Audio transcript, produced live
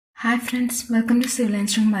Hi friends, welcome to Civil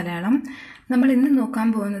Engineering Malayalam. നമ്മൾ ഇന്ന് നോക്കാൻ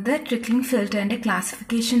പോകുന്നത് ട്രിക്ലിംഗ് ഫിൽറ്ററിന്റെ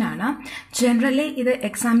ക്ലാസിഫിക്കേഷൻ ആണ്. ജനറലി ഇത്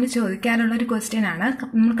എക്സാമിന് ചോദിക്കാറുള്ള ഒരു ക്വസ്റ്റ്യൻ ആണ്.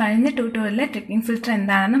 നമ്മൾ കഴിഞ്ഞ ട്യൂട്ടോറിയലിൽ ട്രിക്ലിംഗ് ഫിൽറ്റർ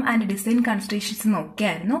എന്താണെന്നും അതിന്റെ ഡിസൈൻ കൺസിഡറേഷൻസ്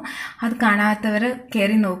നോക്കിയായിരുന്നു. അത് കാണാത്തവർ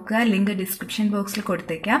കയറി നോക്കുക, ലിങ്ക് ഡിസ്ക്രിപ്ഷൻ ബോക്സിൽ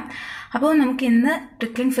കൊടുത്തേക്കാം. അപ്പോൾ നമുക്ക് ഇന്ന്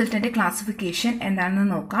ട്രിക്ലിംഗ് ഫിൽറ്ററിന്റെ ക്ലാസിഫിക്കേഷൻ എന്താണെന്ന്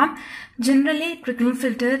നോക്കാം. ജനറലി ട്രിക്ലിംഗ്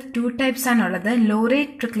ഫിൽറ്റർ 2 ടൈപ്സ് ആണുള്ളത്: law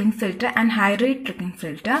rate trickling filter and high rate trickling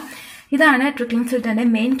filter. ഇതാണ് ട്രിക്ലിംഗ് ഫിൽറ്ററിന്റെ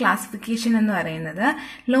മെയിൻ ക്ലാസിഫിക്കേഷൻ എന്ന് പറയുന്നത്.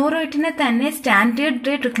 ലോ റേറ്റിനെ തന്നെ സ്റ്റാൻഡേർഡ്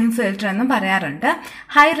റേറ്റ് ട്രിക്ലിംഗ് ഫിൽറ്റർ എന്നും പറയാറുണ്ട്.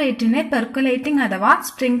 ഹൈ റേറ്റിനെ പെർക്കുലേറ്റിംഗ് അഥവാ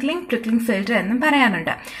സ്പ്രിംക്ലിംഗ് ട്രിക്ലിംഗ് ഫിൽറ്റർ എന്നും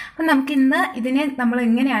പറയാറുണ്ട്. അപ്പം നമുക്ക് ഇന്ന് ഇതിനെ നമ്മൾ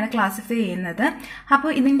എങ്ങനെയാണ് ക്ലാസിഫൈ ചെയ്യുന്നത്,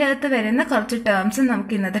 അപ്പോൾ ഇതിൻ്റെ അകത്ത് വരുന്ന കുറച്ച് ടേംസ്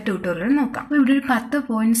നമുക്ക് ഇന്നത്തെ ട്യൂട്ടോറിയൽ നോക്കാം. അപ്പോൾ ഇവിടെ ഒരു 10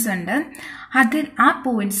 പോയിന്റ്സ് ഉണ്ട്. അതിൽ ആ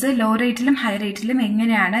പോയിന്റ്സ് ലോ റേറ്റിലും ഹൈ റേറ്റിലും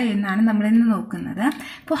എങ്ങനെയാണ് എന്നാണ് നമ്മൾ ഇന്ന് നോക്കുന്നത്.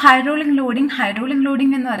 ഇപ്പോൾ ഹൈഡ്രോളിക്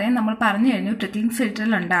ലോഡിംഗ് എന്ന് പറയാൻ നമ്മൾ പറഞ്ഞു കഴിഞ്ഞു ട്രിക്ലിംഗ്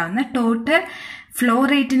ഫിൽറ്ററിൽ ഉണ്ടാകുന്ന ടോട്ടൽ ഫ്ലോ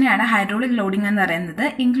റേറ്റിനെയാണ് ഹൈഡ്രോളിക് ലോഡിംഗ് എന്ന് പറയുന്നത്,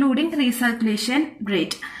 ഇൻക്ലൂഡിംഗ് റീസർക്കുലേഷൻ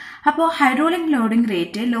റേറ്റ്. അപ്പോൾ ഹൈഡ്രോളിക് ലോഡിംഗ്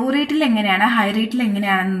റേറ്റ് ലോ റേറ്റിൽ എങ്ങനെയാണ്, ഹൈ റേറ്റിൽ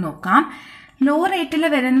എങ്ങനെയാണെന്ന് നോക്കാം. ലോ റേറ്റിൽ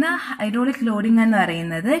വരുന്ന ഹൈഡ്രോളിക് ലോഡിംഗ് എന്ന്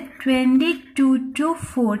പറയുന്നത് 22 to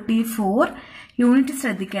 44 യൂണിറ്റ്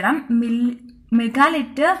ശ്രദ്ധിക്കണം,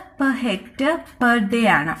 മെഗാലിറ്റർ പെർ ഹെക്ടർ പെർ ഡേ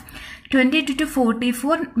ആണ്. 22 to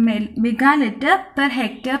 44 മെഗാലിറ്റർ per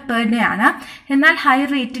hectare per day ആണ്. എന്നാൽ ഹൈ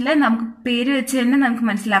റേറ്റിൽ നമുക്ക് പേര് വെച്ച് തന്നെ നമുക്ക്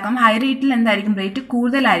മനസ്സിലാക്കാം, ഹൈ റേറ്റിൽ എന്തായിരിക്കും, റേറ്റ്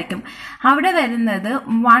കൂടുതലായിരിക്കും. അവിടെ വരുന്നത്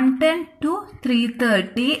 110 to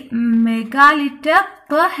 330 മെഗാലിറ്റർ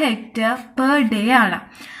per hectare per day ആണ്.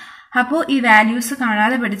 അപ്പോൾ ഈ വാല്യൂസ്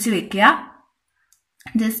കാണാതെ പഠിച്ചു വെക്കുക.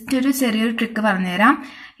 ജസ്റ്റ് ഒരു ചെറിയൊരു ട്രിക്ക് പറഞ്ഞുതരാം.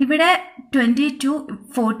 ഇവിടെ 22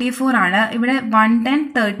 44 ആണ്, ഇവിടെ 110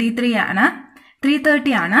 33 ആണ്,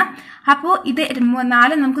 330 ആണ്. അപ്പോൾ ഇത്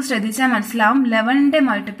 4 നമുക്ക് ശ്രദ്ധിച്ചാൽ മനസ്സിലാവും 11ന്റെ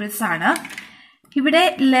മൾട്ടിപ്പിൾസ് ആണ്. ഇവിടെ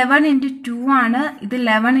 11 into 2 ആണ്, ഇത്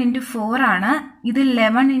 11 into 4 ആണ്, ഇത്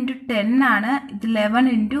 11 into 10 ആണ്, ഇത് 11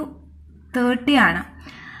 into 30 ആണ്.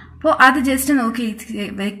 അപ്പോൾ അത് ജസ്റ്റ് നോക്കി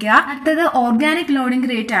വെക്കുക. അടുത്തത് ഓർഗാനിക് ലോഡിംഗ്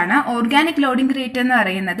റേറ്റ് ആണ്. ഓർഗാനിക് ലോഡിംഗ് റേറ്റ് എന്ന്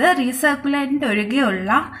പറയുന്നത് റീസർക്കുലേറ്റന്റ് ഒഴികെയുള്ള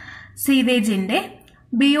സീവേജിന്റെ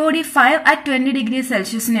BOD5 at 20 degrees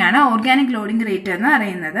Celsiusനെയാണ് organic loading rate എന്ന്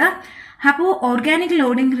പറയുന്നത്. അപ്പോൾ ഓർഗാനിക്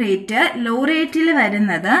ലോഡിംഗ് റേറ്റ് ലോ റേറ്റിൽ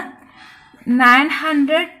വരുന്നത്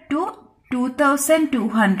 900 to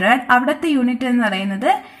 2200. അവിടുത്തെ യൂണിറ്റ് എന്ന് പറയുന്നത്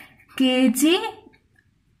kg,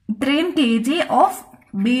 ഇത്രയും kg of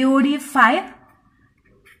BOD5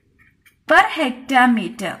 per hectare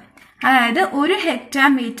metre, അതായത് ഒരു ഹെക്ടർ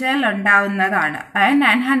മീറ്ററിൽ ഉണ്ടാവുന്നതാണ്. അതായത്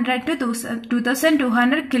 900 to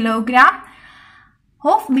 2200 kilogram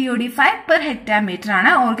of BOD5 per hectare metre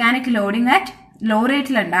ആണ് ഓർഗാനിക് ലോഡിംഗ് അറ്റ് ലോ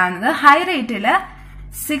റേറ്റിൽ ഉണ്ടാകുന്നത്. ഹൈ റേറ്റിൽ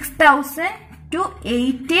 6000 to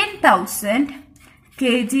 18000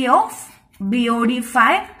 kg of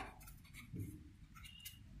BOD5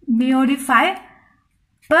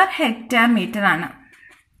 per hectare metre ആണ്.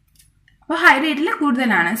 അപ്പോൾ ഹൈ റേറ്റിൽ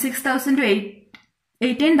കൂടുതലാണ്, 6000 to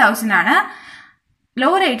 18000 ആണ്.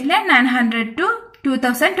 ലോ റേറ്റിൽ 900 to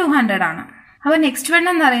 2200 ആണ്. അപ്പോൾ നെക്സ്റ്റ് വൺ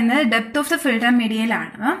എന്ന് പറയുന്നത് depth of the filter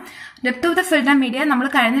മീഡിയയിലാണ്. Depth of the filter media നമ്മൾ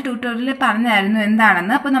കഴിഞ്ഞ ട്യൂട്ടോറിയലിൽ പറഞ്ഞായിരുന്നു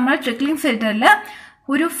എന്താണെന്ന്. അപ്പോൾ നമ്മൾ ട്രിക്ലിംഗ് ഫിൽറ്ററിൽ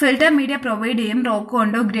ഒരു ഫിൽട്ടർ മീഡിയ പ്രൊവൈഡ് ചെയ്യും, റോക്കോ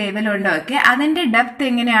ഉണ്ടോ ഗ്രേവൽ ഉണ്ടോ ഒക്കെ. അതിന്റെ ഡെപ്ത്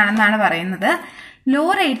എങ്ങനെയാണെന്നാണ് പറയുന്നത്. ലോ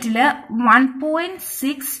റേറ്റിൽ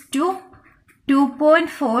 1.6 to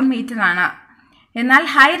 2.4 മീറ്റർ ആണ്. എന്നാൽ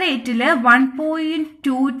ഹൈ റേറ്റിൽ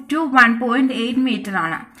 1.2 to 1.8 മീറ്റർ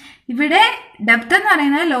ആണ്. ഇവിടെ ഡെപ്ത് എന്ന്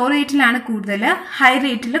പറയുന്നത് ലോ റേറ്റിലാണ് കൂടുതൽ, ഹൈ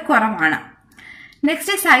റേറ്റിൽ കുറവാണ്.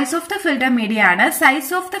 Next size of the filter media ആണ്.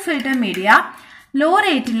 Size of the filter media law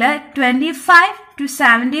റേറ്റിൽ 25 to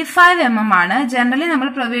 75 mm ആണ്. ജനറലി നമ്മൾ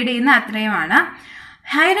പ്രൊവൈഡ് ചെയ്യുന്ന അത്രയുമാണ്.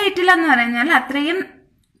 ഹൈ റേറ്റിൽ എന്ന് പറഞ്ഞാൽ അത്രയും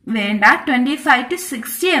വേണ്ട, 25 to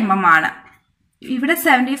 60 mm ആണ്. ഇവിടെ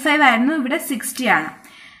 75 ആയിരുന്നു, ഇവിടെ 60 ആണ്.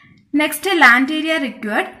 Next land area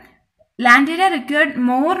required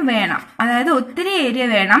more വേണം, അതായത് ഒത്തിരി ഏരിയ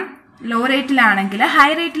വേണം ലോ റേറ്റിലാണെങ്കിൽ. ഹൈ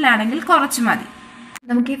റേറ്റിലാണെങ്കിൽ കുറച്ച് മതി.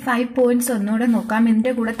 നമുക്ക് ഈ 5 പോയിന്റ്സ് ഒന്നുകൂടെ നോക്കാം,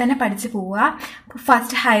 ഇതിന്റെ കൂടെ തന്നെ പഠിച്ചു പോവുക.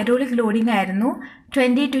 ഫസ്റ്റ് ഹൈഡ്രോളിക് ലോഡിംഗ് ആയിരുന്നു,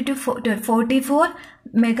 22 to 44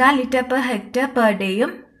 മെഗാലിറ്റർ per hectare per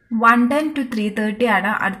ഡേയും 110 to 330 ആണ്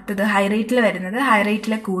അടുത്തത് ഹൈ റേറ്റിൽ വരുന്നത്. ഹൈ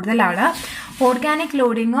റേറ്റിൽ കൂടുതലാണ്. ഓർഗാനിക്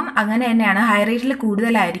ലോഡിങ്ങും അങ്ങനെ തന്നെയാണ്, ഹൈ റേറ്റിൽ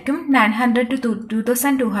കൂടുതലായിരിക്കും, 900 to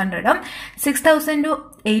 2200 6000 to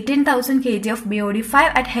 18000 kg of BOD5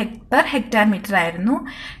 per hectare metre ആയിരുന്നു.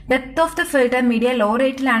 Depth of the filter media law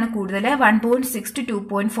റേറ്റിലാണ് കൂടുതൽ, 1.6 to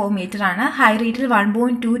 2.4 മീറ്റർ ആണ്. ഹൈ റേറ്റിൽ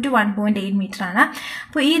 1.2 to 1.8 മീറ്റർ ആണ്.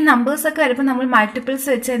 അപ്പോൾ ഈ നമ്പേഴ്സ് ഒക്കെ വരുമ്പോൾ നമ്മൾ മൾട്ടിപ്പിൾസ്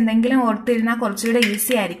വെച്ച് എന്തെങ്കിലും ഓർത്തിരുന്നാൽ കുറച്ചുകൂടെ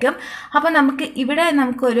ഈസി ആയിരിക്കും. അപ്പോൾ നമുക്ക് ഇവിടെ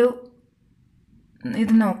നമുക്കൊരു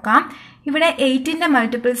ഇത് നോക്കാം. ഇവിടെ 8ന്റെ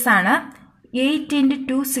മൾട്ടിപ്പിൾസ് ആണ്. 8 into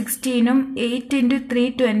 2 16 8 into 3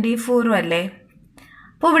 24 അല്ലേ.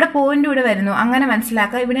 അപ്പോൾ ഇവിടെ പോയിന്റ് ഇവിടെ വരുന്നു, അങ്ങനെ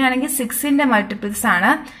മനസ്സിലാക്കുക. ഇവിടെയാണെങ്കിൽ 6ന്റെ മൾട്ടിപ്പിൾസ് ആണ്.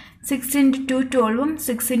 6 × 2 12ഉം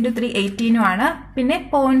 6 × 3 18ഉം ആണ്. പിന്നെ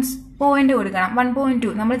പോയിന്റ് കൊടുക്കണം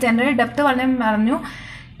 1.2. നമ്മൾ ജനറൽ ഡെപ്ത് പറഞ്ഞു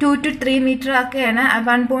 2 to 3 മീറ്റർ ഒക്കെയാണ്,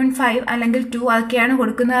 1.5 അല്ലെങ്കിൽ 2 ഒക്കെയാണ്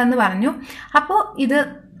കൊടുക്കുന്നതെന്ന് പറഞ്ഞു. അപ്പോൾ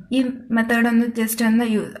ഈ മെത്തേഡ് ഒന്ന് ജസ്റ്റ് ഒന്ന്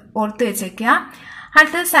ഓർത്ത് വെച്ചേക്കുക.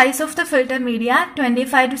 അടുത്തത് size of the filter media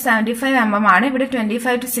 25 to 75 mm ആണ്. ഇവിടെ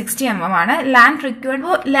 25 to 60 mm ആണ്. ലാൻഡ്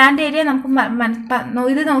റിക്വയർഡ്, ലാൻഡ് ഏരിയ നമുക്ക്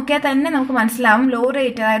ഇത് നോക്കിയാൽ തന്നെ നമുക്ക് മനസ്സിലാവും. ലോ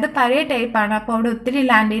റേറ്റ്, അതായത് പഴയ ടൈപ്പാണ്. അപ്പോൾ അവിടെ ഒത്തിരി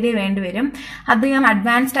ലാൻഡ് ഏരിയ വേണ്ടിവരും. അധികം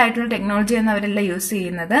അഡ്വാൻസ്ഡ് ആയിട്ടുള്ള ടെക്നോളജി ആണ് അവരെല്ലാം യൂസ്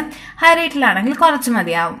ചെയ്യുന്നത്. ഹൈ റേറ്റിലാണെങ്കിൽ കുറച്ച്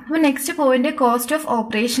മതിയാവും. അപ്പോൾ next point cost of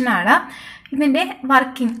operation ആണ്. ഇതിന്റെ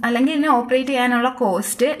വർക്കിംഗ് അല്ലെങ്കിൽ ഇതിനെ ഓപ്പറേറ്റ് ചെയ്യാനുള്ള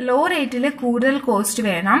കോസ്റ്റ്. ലോ റേറ്റിൽ കൂടുതൽ കോസ്റ്റ്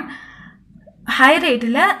വേണം, ഹൈ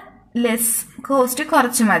റേറ്റിൽ ലെസ് കോസ്റ്റ്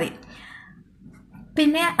കുറച്ച് മതി.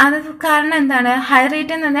 പിന്നെ അത് കാരണം എന്താണ്, ഹൈ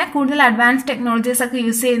റേറ്റ് എന്ന് പറഞ്ഞാൽ കൂടുതൽ അഡ്വാൻസ് ടെക്നോളജീസ് ഒക്കെ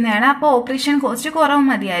യൂസ് ചെയ്യുന്നതാണ്. അപ്പോൾ ഓപ്പറേഷൻ കോസ്റ്റ് കുറവ്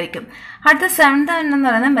മതിയായിരിക്കും. അടുത്ത 7th എന്ന്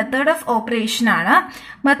പറയുന്നത് മെത്തേഡ് ഓഫ് ഓപ്പറേഷൻ ആണ്.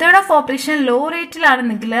 Method of operation law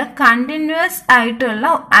റേറ്റിലാണെന്നെങ്കിൽ continuous ആയിട്ടുള്ള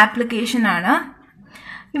ആപ്ലിക്കേഷൻ ആണ്.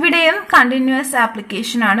 ഇവിടെയും കണ്ടിന്യൂസ്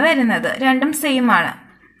ആപ്ലിക്കേഷൻ ആണ് വരുന്നത്, രണ്ടും സെയിം ആണ്,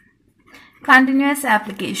 കണ്ടിന്യൂസ്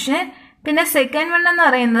ആപ്ലിക്കേഷൻ. പിന്നെ സെക്കൻഡ് വൺ എന്ന്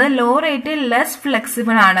പറയുന്നത് ലോ റേറ്റ് ലെസ്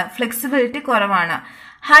ഫ്ലെക്സിബിൾ ആണ്, ഫ്ലെക്സിബിലിറ്റി കുറവാണ്.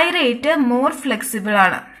 ഹൈ റേറ്റ് മോർ ഫ്ലെക്സിബിൾ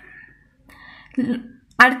ആണ്.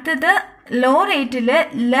 അടുത്തത് ലോ റേറ്റില്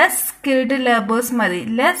ലെസ് സ്കിൽഡ് ലേബേഴ്സ് മതി,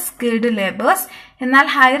 ലെസ് സ്കിൽഡ് ലേബേഴ്സ്. എന്നാൽ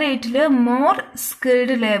ഹൈ റേറ്റില് മോർ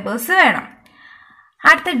സ്കിൽഡ് ലേബേഴ്സ് വേണം.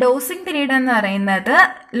 അടുത്ത ഡോസിംഗ് പീരീഡ് എന്ന് പറയുന്നത്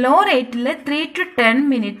ലോ റേറ്റില് 3 to 10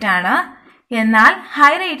 മിനിറ്റ് ആണ്. എന്നാൽ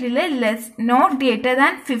high റേറ്റില് not greater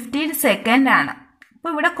than 15 second ആണ്.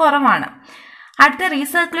 അപ്പോൾ ഇവിടെ കുറവാണ്. അടുത്ത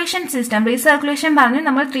റീസർക്കുലേഷൻ സിസ്റ്റം. റീസർക്കുലേഷൻ പറഞ്ഞു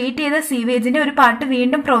നമ്മൾ ട്രീറ്റ് ചെയ്ത സീവേജിന്റെ ഒരു പാർട്ട്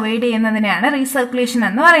വീണ്ടും പ്രൊവൈഡ് ചെയ്യുന്നതിനെയാണ് റീസർക്കുലേഷൻ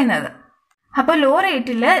എന്ന് പറയുന്നത്. അപ്പോൾ law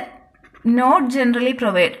റേറ്റില് not generally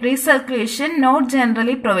provide, recirculation not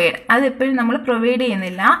generally provide, അത് എപ്പോഴും നമ്മൾ പ്രൊവൈഡ്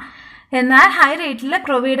ചെയ്യുന്നില്ല. എന്നാൽ ഹൈ റേറ്റിൽ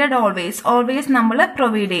പ്രൊവൈഡഡ് ഓൾവേസ് നമ്മൾ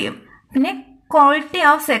പ്രൊവൈഡ് ചെയ്യും. പിന്നെ ക്വാളിറ്റി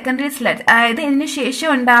ഓഫ് സെക്കൻഡറി സ്ലഡ്ജ്, അതായത് ഇതിന് ശേഷം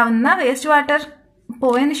ഉണ്ടാവുന്ന വേസ്റ്റ് വാട്ടർ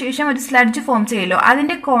പോയതിനു ശേഷം ഒരു സ്ലഡ്ജ് ഫോം ചെയ്യുമല്ലോ,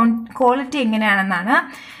 അതിന്റെ ക്വാളിറ്റി എങ്ങനെയാണെന്നാണ്.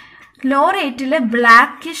 ലോ റേറ്റില്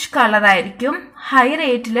ബ്ലാക്കിഷ് കളർ ആയിരിക്കും, ഹൈ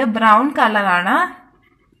റേറ്റില് ബ്രൗൺ കളറാണ്.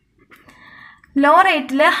 ലോ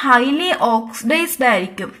റേറ്റില് ഹൈലി ഓക്സിഡൈസ്ഡ്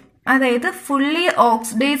ആയിരിക്കും, അതായത് ഫുള്ളി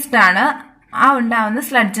ഓക്സിഡൈസ്ഡ് ആണ് ആ ഉണ്ടാവുന്ന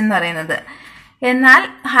സ്ലഡ്ജ് എന്ന് പറയുന്നത്. എന്നാൽ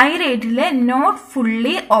ഹൈ റേറ്റില് നോട്ട്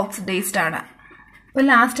ഫുള്ളി ഓക്സിഡൈസ്ഡ് ആണ്. അപ്പോൾ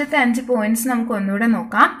ലാസ്റ്റത്തെ 5 പോയിന്റ്സ് നമുക്ക് ഒന്നുകൂടെ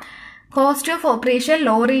നോക്കാം. കോസ്റ്റ് ഓഫ് ഓപ്പറേഷൻ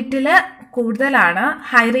ലോ റേറ്റില് കൂടുതലാണ്,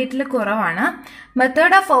 ഹൈ റേറ്റിൽ കുറവാണ്.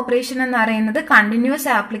 മെത്തേഡ് ഓഫ് ഓപ്പറേഷൻ എന്ന് പറയുന്നത് കണ്ടിന്യൂസ്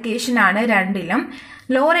ആപ്ലിക്കേഷൻ ആണ് രണ്ടിലും.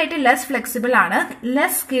 ലോ റേറ്റ് ലെസ് ഫ്ലെക്സിബിൾ ആണ്,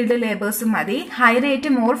 ലെസ് സ്കിൽഡ് ലേബേഴ്സ് മതി. ഹൈ റേറ്റ്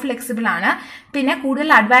മോർ ഫ്ലെക്സിബിൾ ആണ്, പിന്നെ കൂടുതൽ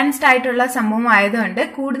അഡ്വാൻസ്ഡ് ആയിട്ടുള്ള സംഭവം ആയതുകൊണ്ട്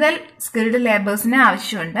കൂടുതൽ സ്കിൽഡ് ലേബേഴ്സിന്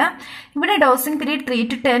ആവശ്യമുണ്ട്. ഇവിടെ ഡോസിംഗ് പീരീഡ് 3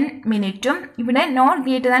 to 10 മിനിറ്റും ഇവിടെ നോട്ട്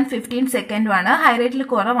ഗ്രേറ്റർ ദാൻ 15 സെക്കൻഡും ആണ്. ഹൈ റേറ്റിൽ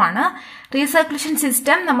കുറവാണ്. റീസർക്കുലേഷൻ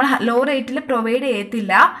സിസ്റ്റം നമ്മൾ ലോ റേറ്റിൽ പ്രൊവൈഡ്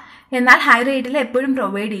ചെയ്യത്തില്ല, എന്നാൽ ഹൈ റേറ്റിൽ എപ്പോഴും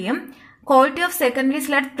പ്രൊവൈഡ് ചെയ്യും. Quality of secondary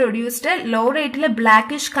slut produced law റേറ്റിൽ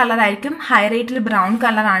ബ്ലാക്കിഷ് കളർ ആയിരിക്കും, ഹൈ റേറ്റിൽ ബ്രൗൺ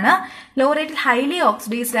കളർ ആണ്. ലോ റേറ്റിൽ ഹൈലി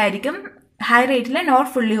ഓക്സിഡൈസ്ഡ് ആയിരിക്കും, ഹൈ റേറ്റിൽ നോട്ട്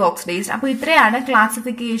ഫുള്ളി ഓക്സിഡൈസ്ഡ്. അപ്പോൾ ഇത്രയാണ്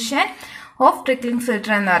ക്ലാസിഫിക്കേഷൻ ഓഫ് ട്രിക്ലിംഗ്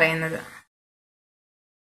ഫിൽട്ടർ എന്ന് പറയുന്നത്.